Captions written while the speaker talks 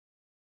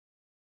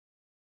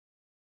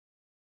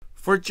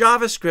For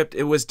JavaScript,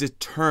 it was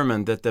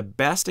determined that the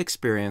best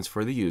experience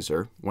for the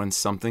user when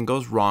something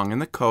goes wrong in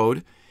the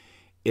code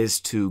is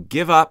to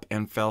give up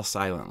and fail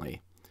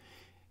silently.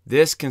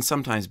 This can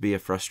sometimes be a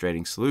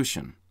frustrating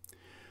solution.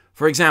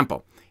 For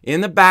example,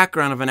 in the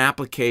background of an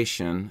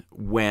application,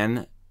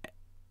 when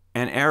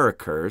an error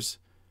occurs,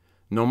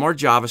 no more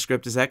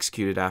JavaScript is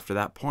executed after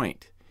that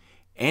point.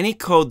 Any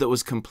code that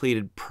was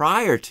completed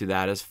prior to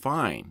that is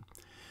fine.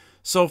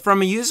 So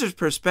from a user's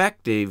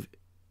perspective,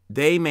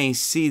 they may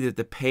see that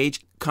the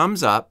page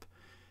comes up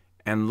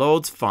and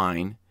loads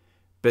fine,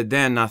 but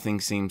then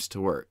nothing seems to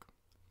work.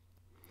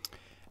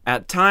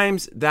 At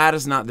times, that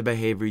is not the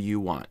behavior you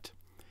want.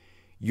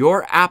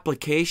 Your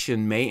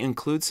application may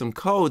include some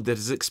code that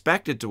is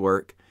expected to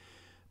work,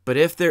 but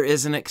if there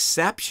is an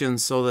exception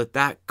so that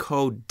that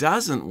code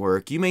doesn't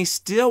work, you may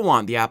still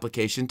want the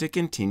application to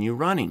continue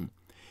running.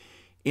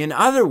 In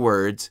other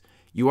words,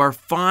 you are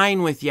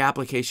fine with the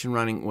application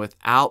running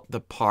without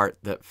the part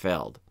that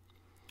failed.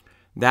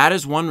 That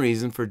is one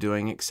reason for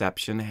doing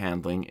exception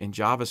handling in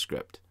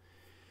JavaScript.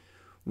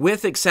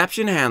 With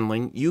exception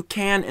handling, you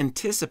can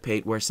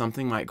anticipate where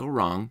something might go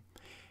wrong,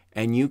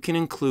 and you can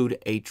include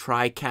a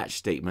try-catch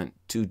statement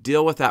to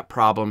deal with that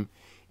problem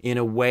in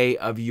a way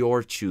of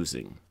your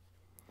choosing.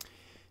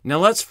 Now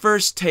let's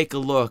first take a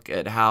look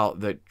at how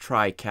the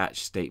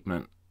try-catch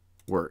statement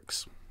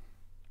works.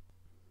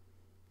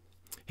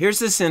 Here's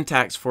the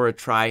syntax for a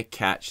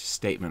try-catch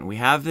statement. We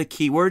have the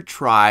keyword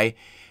try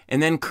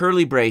and then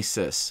curly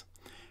braces.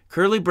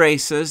 Curly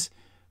braces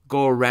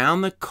go around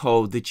the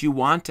code that you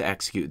want to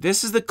execute.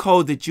 This is the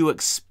code that you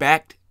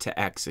expect to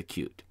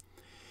execute.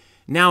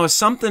 Now, if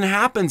something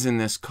happens in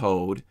this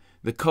code,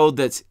 the code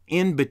that's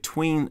in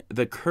between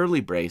the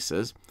curly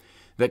braces,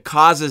 that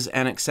causes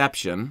an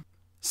exception,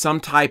 some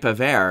type of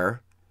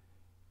error,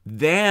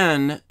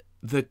 then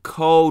the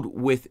code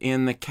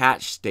within the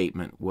catch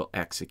statement will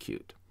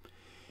execute.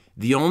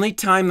 The only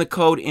time the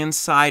code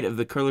inside of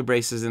the curly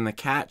braces in the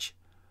catch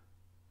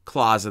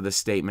clause of the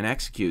statement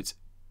executes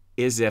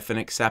is if an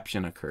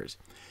exception occurs.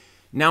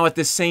 Now, at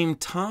the same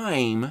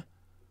time,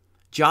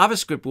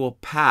 JavaScript will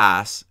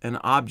pass an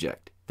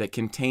object that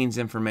contains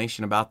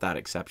information about that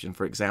exception.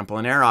 For example,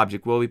 an error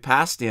object will be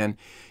passed in.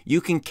 You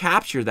can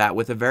capture that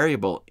with a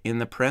variable in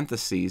the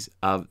parentheses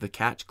of the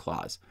catch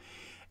clause,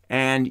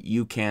 and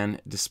you can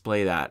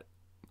display that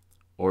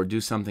or do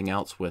something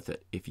else with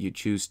it if you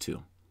choose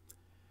to.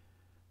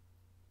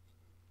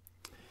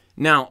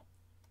 Now,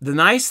 the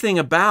nice thing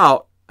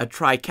about a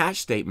try-catch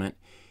statement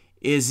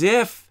is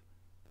if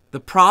the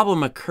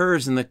problem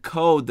occurs in the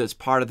code that's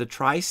part of the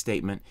try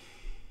statement,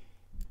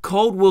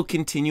 code will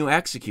continue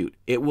execute.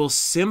 It will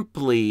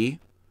simply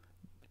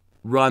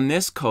run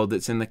this code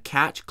that's in the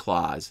catch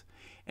clause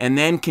and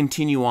then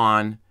continue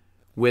on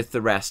with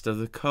the rest of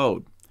the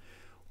code.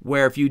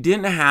 Where if you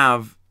didn't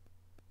have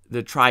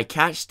the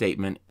try-catch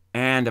statement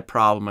and a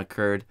problem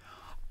occurred,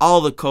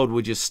 all the code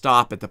would just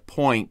stop at the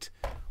point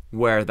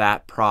where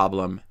that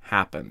problem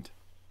happened.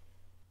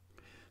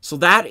 So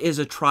that is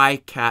a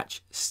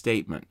try-catch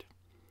statement.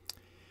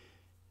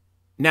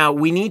 Now,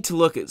 we need to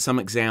look at some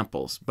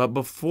examples, but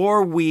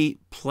before we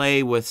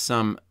play with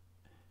some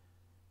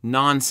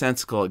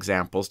nonsensical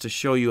examples to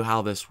show you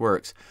how this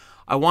works,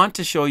 I want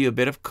to show you a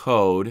bit of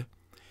code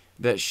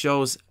that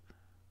shows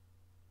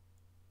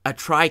a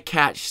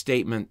try-catch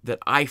statement that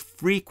I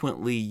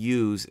frequently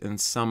use in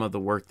some of the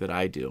work that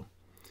I do.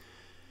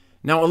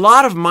 Now, a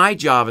lot of my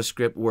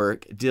JavaScript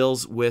work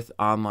deals with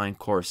online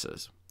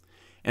courses.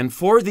 And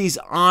for these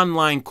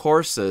online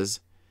courses,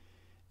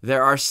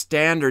 there are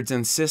standards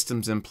and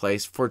systems in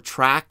place for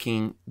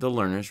tracking the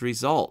learner's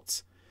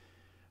results.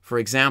 For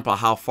example,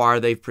 how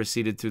far they've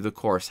proceeded through the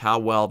course, how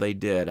well they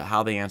did,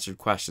 how they answered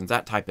questions,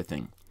 that type of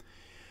thing.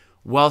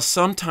 Well,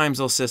 sometimes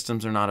those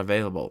systems are not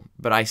available,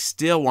 but I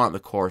still want the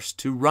course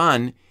to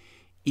run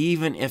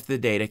even if the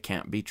data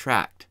can't be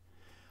tracked.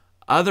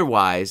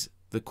 Otherwise,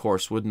 the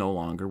course would no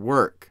longer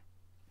work.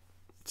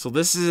 So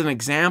this is an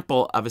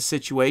example of a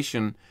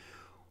situation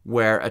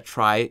where a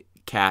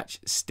try-catch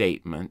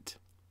statement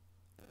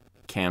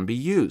can be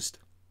used.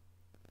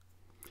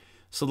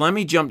 So let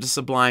me jump to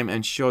Sublime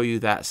and show you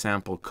that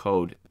sample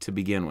code to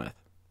begin with.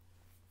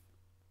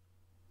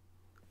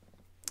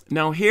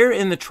 Now here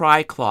in the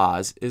try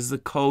clause is the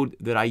code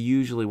that I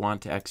usually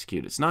want to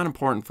execute. It's not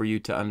important for you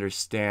to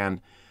understand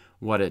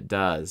what it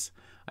does.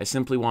 I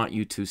simply want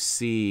you to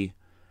see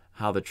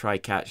how the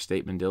try-catch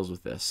statement deals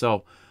with this.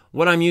 So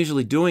what I'm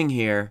usually doing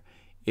here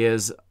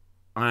is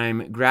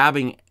I'm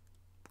grabbing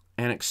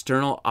an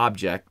external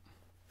object,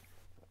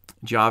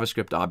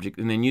 JavaScript object,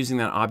 and then using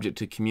that object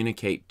to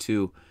communicate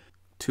to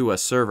a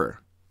server.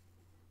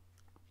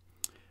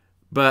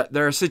 But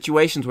there are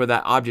situations where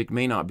that object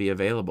may not be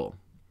available.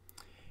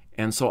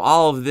 And so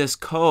all of this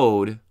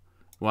code,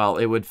 well,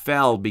 it would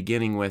fail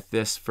beginning with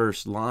this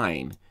first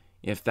line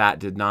if that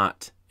did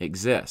not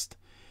exist.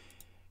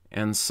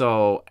 And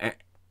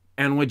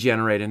would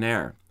generate an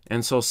error.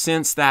 And so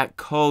since that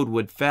code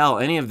would fail,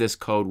 any of this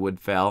code would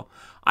fail,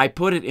 I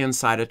put it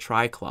inside a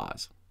try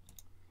clause.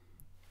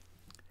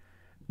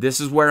 This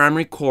is where I'm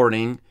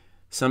recording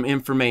some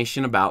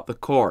information about the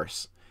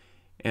course.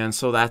 And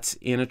so that's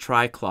in a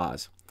try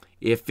clause.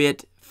 If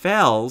it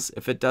fails,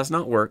 if it does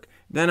not work,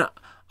 then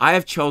I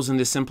have chosen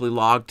to simply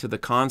log to the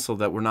console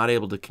that we're not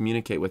able to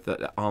communicate with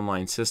the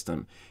online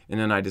system, and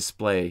then I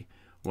display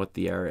what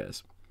the error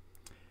is.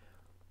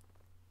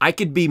 I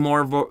could be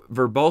more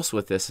verbose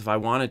with this if I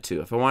wanted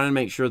to. If I wanted to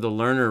make sure the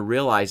learner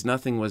realized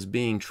nothing was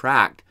being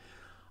tracked,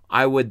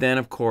 I would then,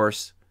 of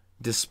course,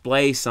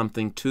 display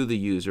something to the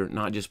user,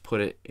 not just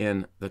put it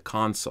in the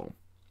console.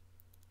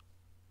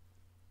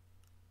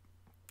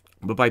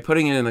 But by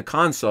putting it in the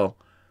console,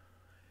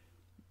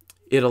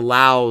 it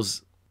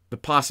allows the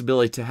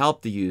possibility to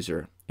help the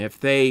user. If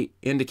they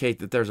indicate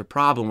that there's a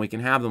problem, we can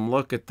have them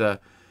look at the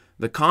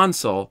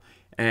console,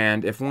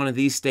 and if one of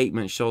these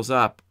statements shows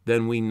up,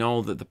 then we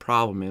know that the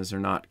problem is they're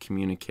not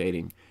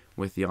communicating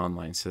with the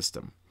online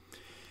system.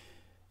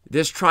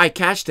 This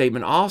try-catch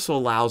statement also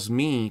allows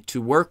me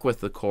to work with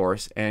the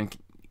course and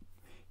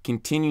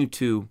continue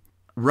to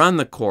run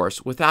the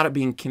course without it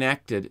being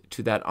connected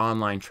to that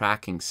online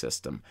tracking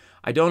system.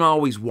 I don't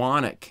always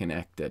want it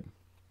connected,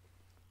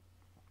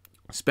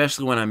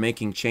 especially when I'm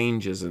making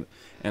changes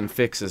and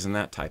fixes and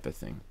that type of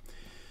thing.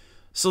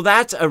 So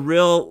that's a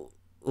real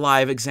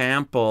live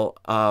example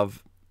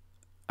of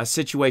a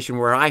situation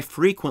where I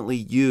frequently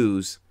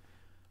use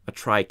a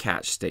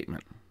try-catch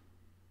statement.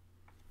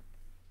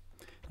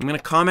 I'm going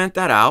to comment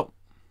that out.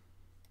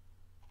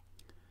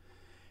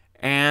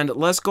 And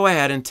let's go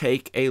ahead and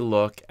take a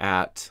look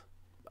at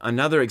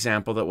another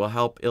example that will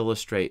help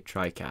illustrate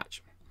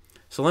try-catch.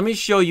 So let me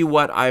show you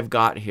what I've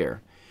got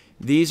here.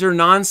 These are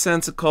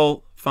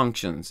nonsensical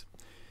functions.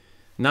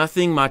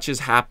 Nothing much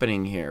is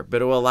happening here,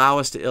 but it will allow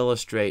us to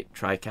illustrate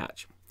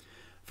try-catch.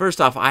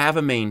 First off, I have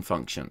a main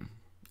function,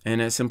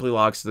 and it simply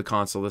logs to the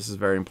console. This is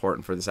very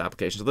important for this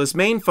application. So this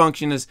main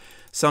function is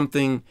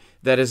something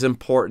that is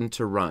important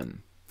to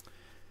run.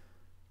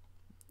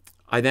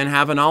 I then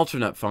have an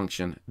alternate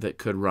function that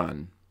could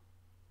run.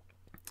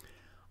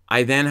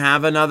 I then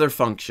have another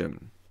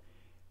function.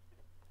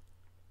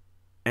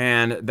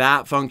 And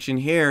that function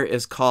here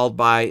is called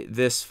by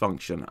this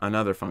function,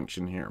 another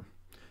function here.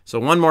 So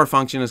one more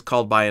function is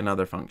called by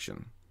another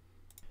function.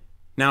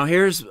 Now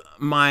here's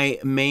my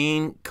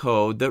main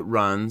code that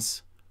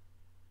runs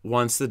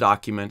once the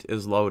document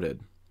is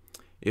loaded.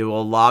 It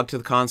will log to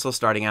the console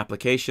starting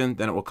application,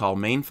 then it will call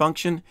main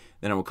function,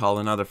 then it will call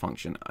another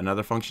function.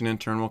 Another function in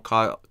turn will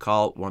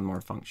call one more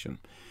function.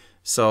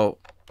 So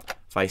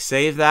if I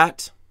save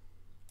that,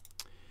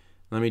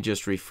 let me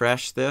just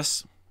refresh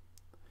this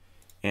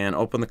and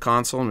open the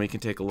console, and we can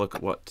take a look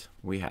at what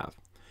we have.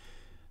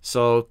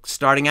 So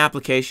starting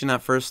application,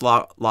 that first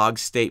log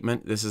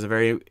statement, this is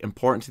very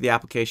important to the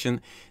application.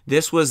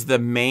 This was the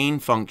main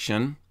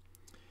function.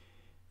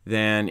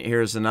 Then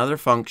here's another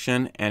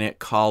function, and it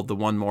called the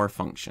one more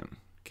function.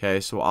 Okay,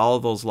 so all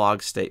of those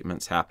log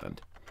statements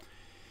happened.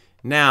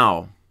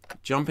 Now,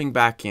 jumping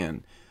back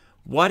in,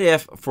 what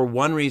if for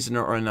one reason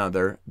or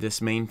another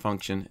this main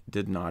function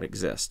did not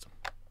exist?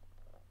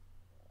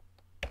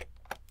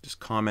 Just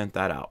comment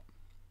that out.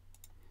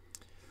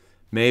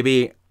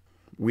 Maybe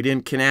we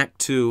didn't connect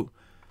to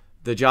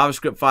the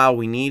JavaScript file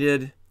we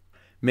needed.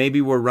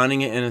 Maybe we're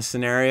running it in a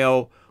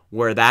scenario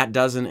where that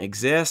doesn't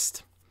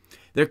exist.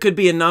 There could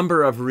be a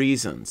number of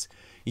reasons.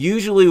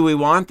 Usually we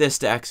want this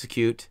to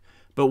execute,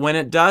 but when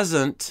it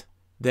doesn't,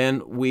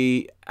 then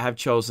we have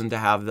chosen to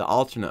have the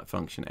alternate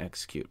function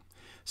execute.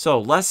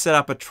 So let's set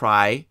up a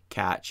try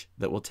catch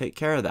that will take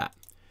care of that.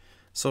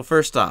 So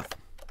first off,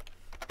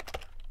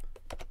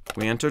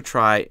 we enter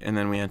try, and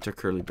then we enter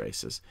curly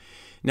braces.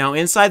 Now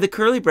inside the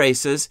curly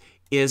braces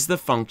is the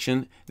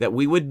function that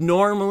we would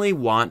normally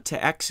want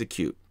to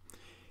execute.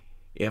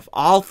 If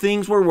all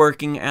things were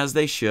working as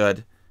they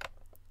should,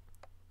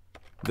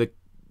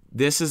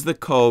 this is the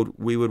code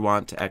we would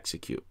want to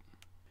execute.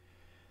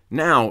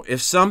 Now,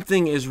 if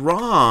something is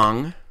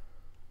wrong,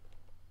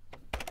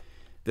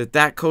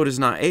 that code is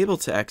not able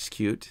to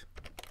execute,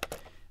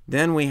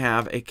 then we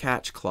have a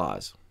catch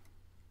clause.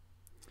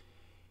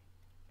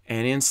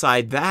 And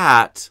inside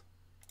that,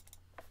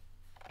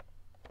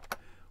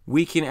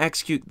 we can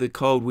execute the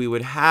code we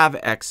would have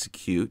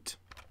execute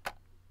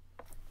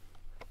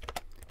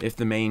if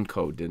the main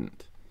code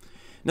didn't.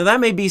 Now that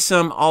may be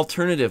some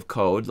alternative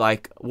code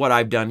like what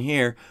I've done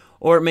here,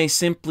 or it may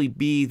simply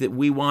be that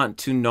we want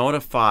to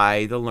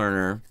notify the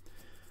learner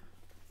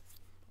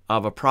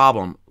of a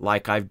problem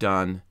like I've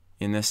done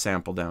in this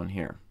sample down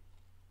here.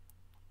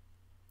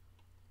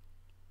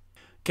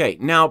 Okay,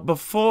 now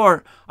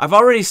before, I've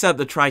already set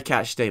the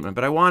try-catch statement,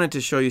 but I wanted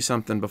to show you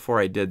something before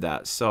I did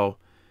that. So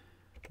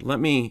let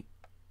me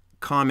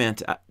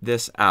comment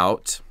this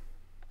out.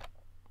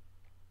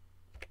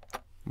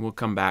 We'll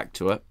come back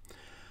to it.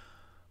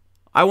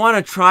 I want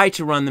to try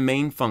to run the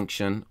main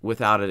function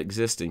without it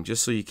existing,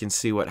 just so you can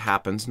see what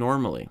happens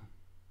normally.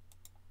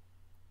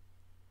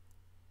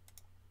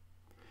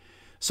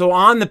 So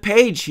on the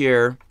page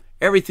here,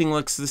 everything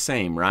looks the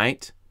same,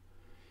 right?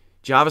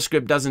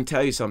 JavaScript doesn't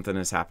tell you something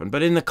has happened,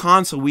 but in the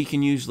console we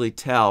can usually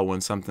tell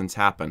when something's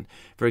happened.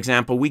 For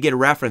example, we get a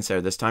reference error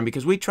this time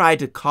because we tried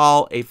to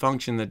call a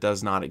function that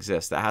does not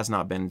exist, that has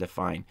not been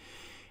defined.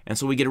 And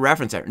so we get a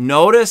reference error.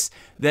 Notice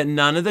that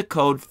none of the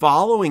code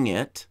following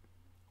it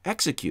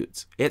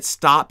executes. It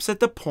stops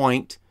at the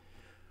point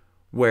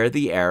where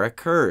the error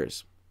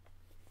occurs.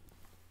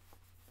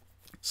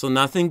 So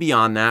nothing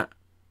beyond that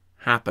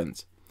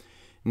happens.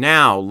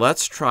 Now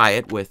let's try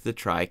it with the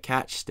try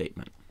catch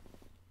statement.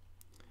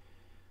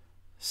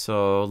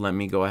 So let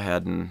me go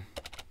ahead and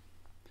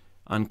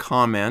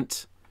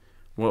uncomment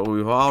what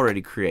we've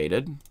already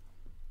created.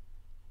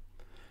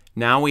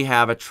 Now we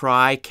have a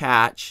try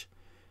catch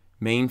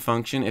main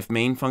function. If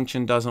main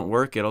function doesn't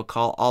work, it'll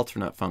call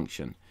alternate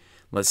function.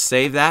 Let's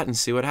save that and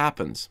see what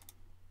happens.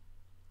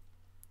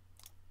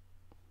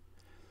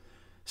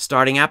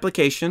 Starting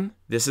application.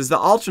 This is the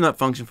alternate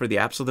function for the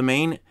app, so the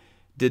main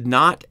did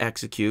not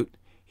execute.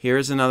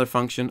 Here's another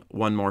function,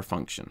 one more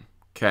function.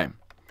 Okay.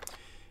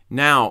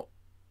 Now,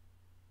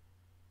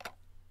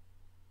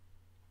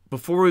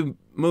 before we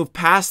move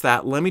past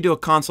that, let me do a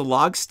console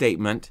log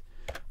statement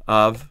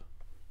of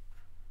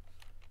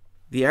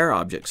the error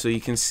object so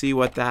you can see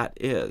what that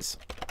is.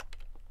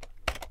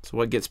 So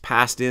what gets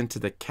passed into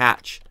the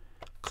catch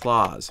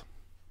clause.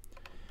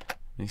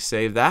 Let me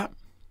save that.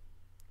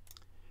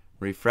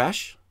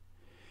 Refresh.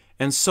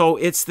 And so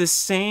it's the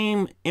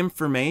same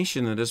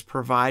information that is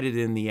provided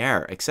in the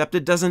error, except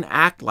it doesn't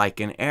act like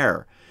an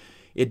error.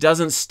 It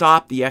doesn't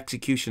stop the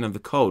execution of the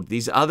code.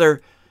 These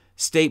other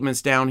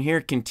statements down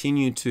here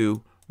continue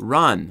to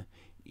run,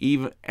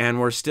 and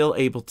we're still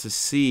able to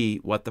see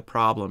what the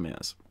problem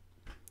is,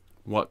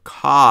 what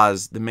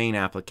caused the main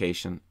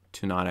application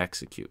to not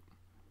execute.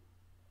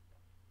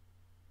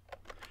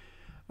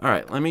 All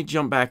right, let me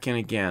jump back in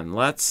again.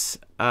 Let's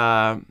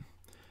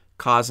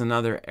cause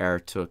another error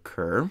to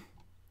occur.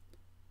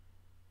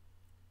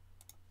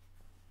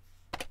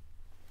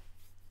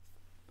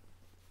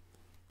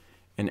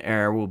 An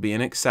error will be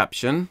an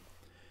exception.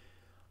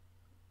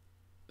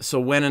 So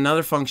when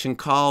another function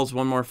calls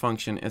one more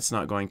function, it's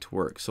not going to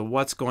work. So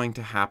what's going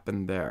to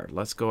happen there?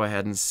 Let's go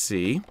ahead and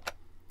see.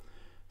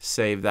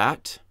 Save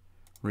that.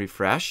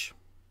 Refresh.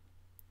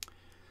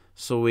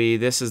 So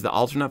this is the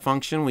alternate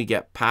function. We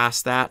get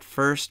past that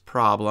first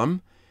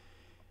problem.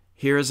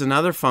 Here's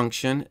another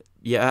function.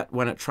 Yet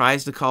when it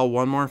tries to call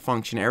one more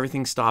function,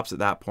 everything stops at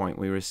that point.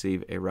 We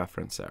receive a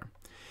reference error.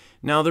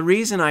 Now the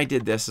reason I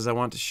did this is I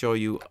want to show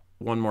you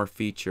one more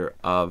feature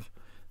of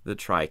the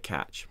try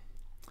catch.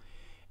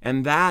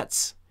 And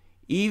that's,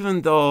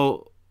 even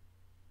though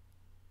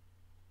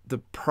the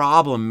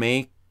problem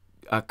may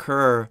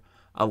occur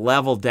a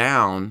level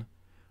down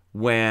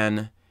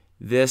when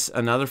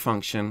another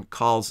function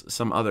calls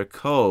some other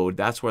code,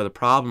 that's where the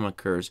problem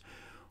occurs,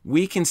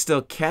 we can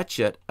still catch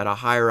it at a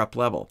higher up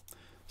level.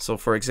 So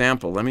for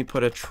example, let me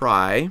put a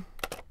try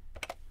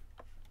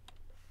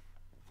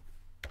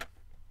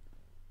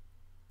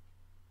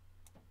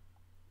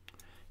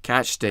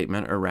catch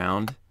statement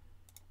around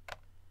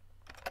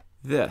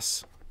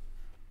this.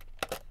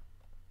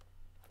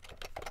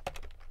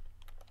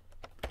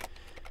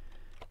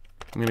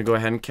 I'm going to go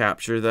ahead and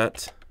capture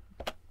that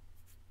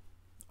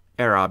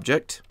error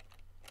object,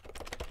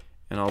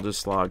 and I'll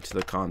just log to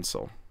the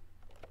console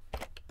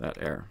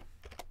that error.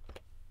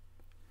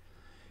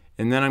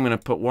 And then I'm going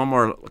to put one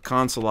more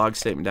console log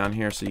statement down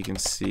here so you can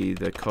see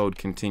the code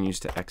continues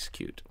to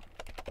execute.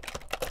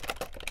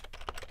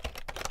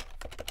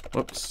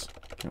 Whoops,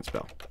 can't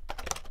spell.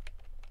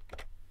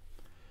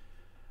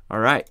 All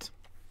right,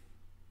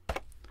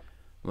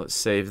 let's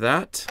save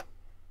that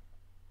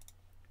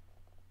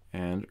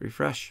and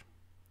refresh.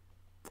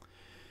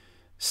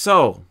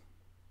 So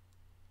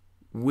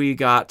we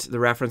got the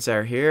reference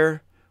error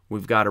here.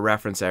 We've got a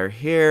reference error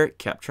here,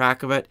 kept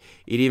track of it.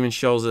 It even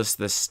shows us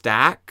the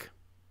stack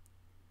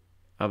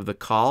of the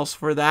calls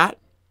for that.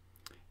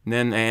 And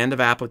then the end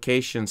of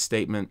application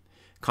statement,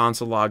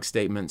 console log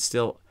statement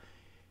still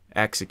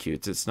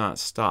executes. It's not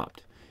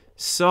stopped.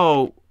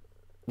 So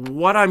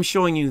what I'm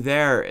showing you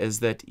there is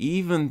that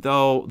even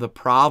though the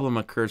problem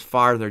occurs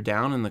farther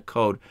down in the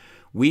code,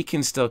 we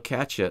can still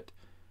catch it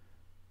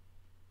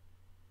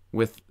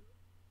with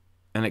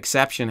an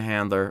exception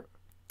handler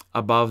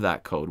above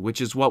that code, which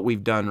is what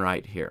we've done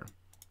right here.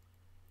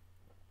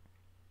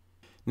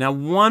 Now,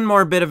 one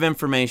more bit of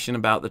information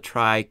about the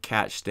try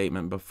catch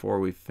statement before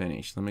we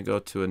finish. Let me go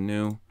to a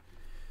new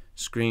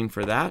screen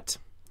for that.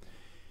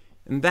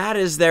 And that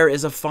is, there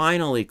is a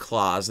finally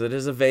clause that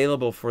is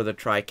available for the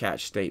try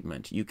catch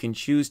statement. You can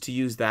choose to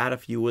use that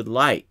if you would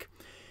like.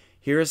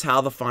 Here's how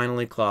the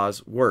finally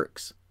clause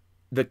works.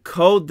 The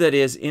code that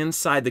is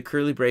inside the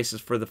curly braces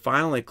for the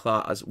finally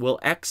clause will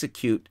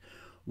execute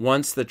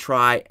once the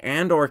try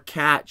and or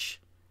catch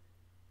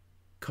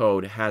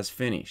code has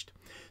finished.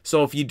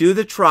 So if you do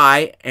the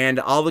try and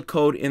all the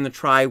code in the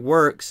try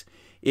works,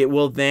 it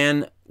will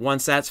then,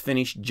 once that's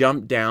finished,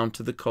 jump down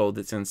to the code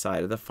that's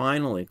inside of the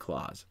finally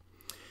clause.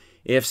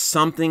 If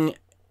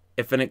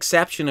an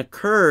exception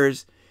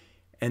occurs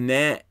and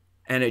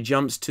and it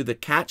jumps to the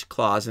catch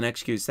clause and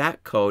executes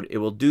that code, it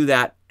will do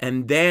that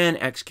and then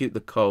execute the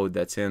code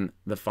that's in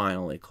the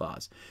finally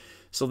clause.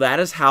 So that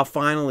is how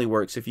finally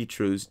works if you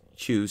choose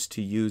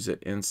to use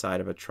it inside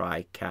of a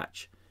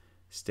try-catch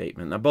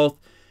statement. Now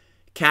both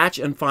catch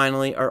and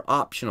finally are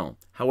optional.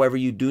 However,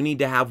 you do need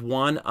to have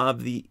one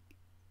of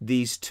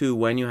these two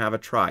when you have a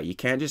try. You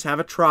can't just have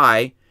a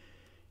try,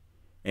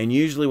 and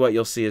usually what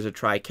you'll see is a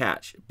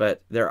try-catch,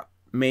 but there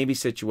may be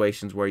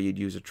situations where you'd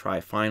use a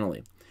try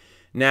finally.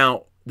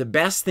 Now, the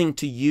best thing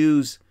to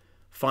use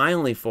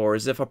finally for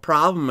is if a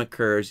problem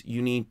occurs,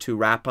 you need to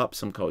wrap up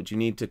some code. You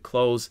need to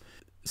close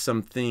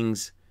some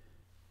things,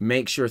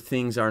 make sure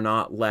things are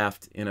not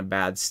left in a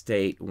bad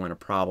state when a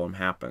problem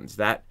happens.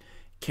 That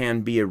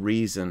can be a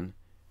reason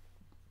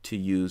to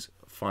use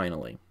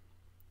finally.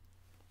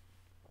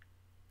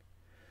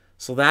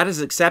 So that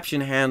is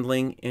exception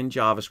handling in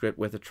JavaScript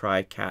with a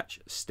try-catch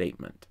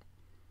statement.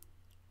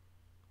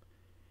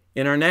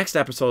 In our next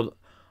episode,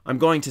 I'm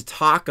going to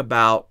talk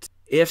about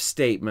if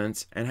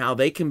statements and how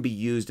they can be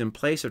used in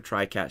place of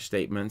try-catch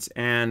statements,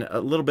 and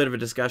a little bit of a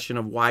discussion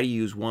of why to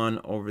use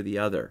one over the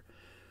other.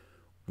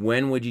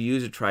 When would you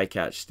use a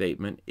try-catch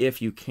statement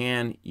if you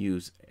can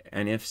use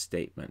an if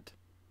statement,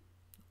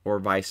 or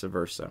vice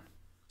versa?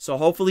 So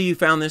hopefully you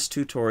found this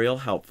tutorial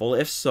helpful.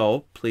 If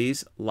so,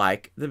 please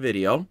like the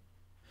video.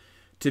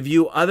 To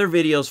view other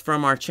videos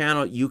from our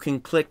channel, you can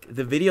click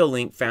the video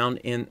link found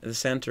in the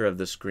center of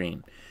the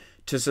screen.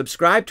 To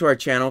subscribe to our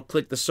channel,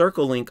 click the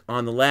circle link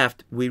on the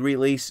left. We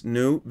release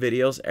new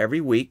videos every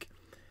week.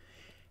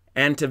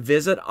 And to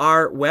visit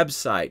our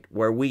website,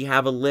 where we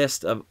have a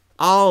list of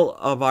all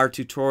of our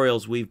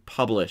tutorials we've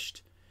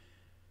published,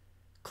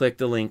 click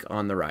the link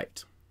on the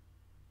right.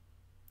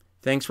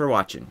 Thanks for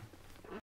watching.